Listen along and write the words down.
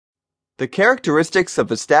The characteristics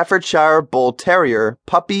of a Staffordshire Bull Terrier,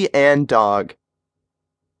 puppy and dog.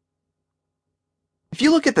 If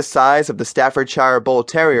you look at the size of the Staffordshire Bull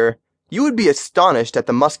Terrier, you would be astonished at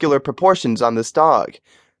the muscular proportions on this dog.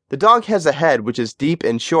 The dog has a head which is deep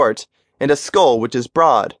and short, and a skull which is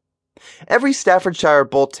broad. Every Staffordshire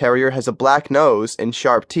Bull Terrier has a black nose and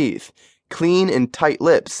sharp teeth, clean and tight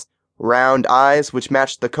lips, round eyes which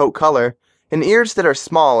match the coat color, and ears that are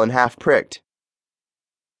small and half-pricked.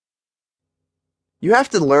 You have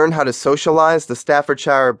to learn how to socialize the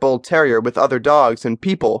Staffordshire Bull Terrier with other dogs and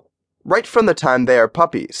people right from the time they are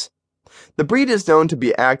puppies. The breed is known to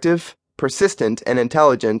be active, persistent, and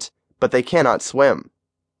intelligent, but they cannot swim.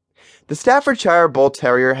 The Staffordshire Bull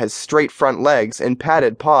Terrier has straight front legs and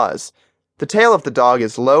padded paws. The tail of the dog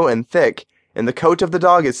is low and thick, and the coat of the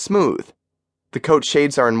dog is smooth. The coat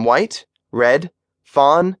shades are in white, red,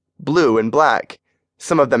 fawn, blue, and black.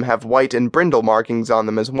 Some of them have white and brindle markings on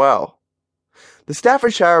them as well. The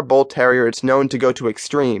Staffordshire Bull Terrier is known to go to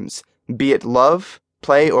extremes, be it love,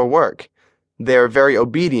 play, or work. They are very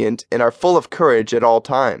obedient and are full of courage at all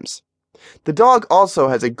times. The dog also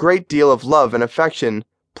has a great deal of love and affection,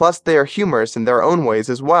 plus they are humorous in their own ways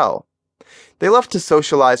as well. They love to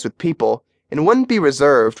socialize with people and wouldn't be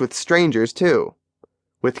reserved with strangers too.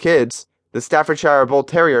 With kids, the Staffordshire Bull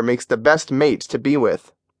Terrier makes the best mate to be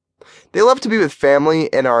with. They love to be with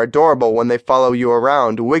family and are adorable when they follow you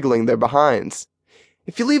around, wiggling their behinds.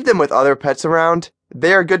 If you leave them with other pets around,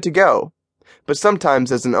 they are good to go. But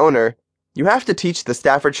sometimes, as an owner, you have to teach the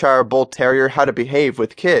Staffordshire Bull Terrier how to behave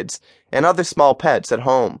with kids and other small pets at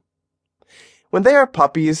home. When they are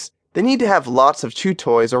puppies, they need to have lots of chew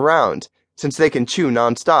toys around, since they can chew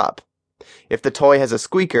non-stop. If the toy has a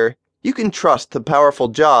squeaker, you can trust the powerful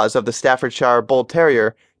jaws of the Staffordshire Bull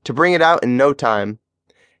Terrier to bring it out in no time.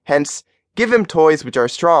 Hence, give him toys which are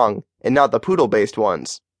strong, and not the poodle-based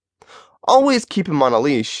ones. Always keep him on a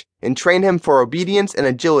leash, and train him for obedience and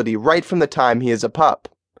agility right from the time he is a pup.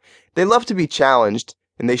 They love to be challenged,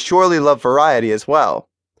 and they surely love variety as well.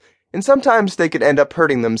 And sometimes they could end up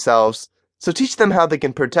hurting themselves, so teach them how they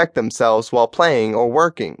can protect themselves while playing or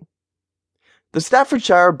working. The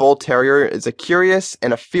Staffordshire Bull Terrier is a curious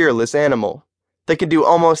and a fearless animal. They can do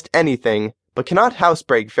almost anything, but cannot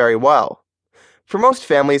housebreak very well. For most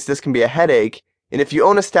families, this can be a headache, and if you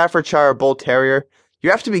own a Staffordshire Bull Terrier, you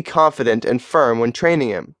have to be confident and firm when training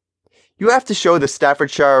him. You have to show the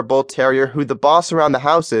Staffordshire Bull Terrier who the boss around the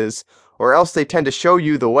house is, or else they tend to show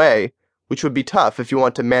you the way, which would be tough if you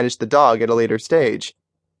want to manage the dog at a later stage.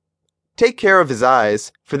 Take care of his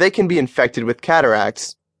eyes, for they can be infected with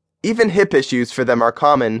cataracts. Even hip issues for them are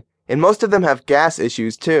common, and most of them have gas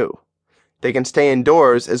issues too. They can stay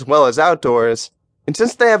indoors as well as outdoors, and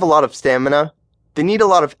since they have a lot of stamina, they need a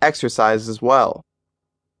lot of exercise as well.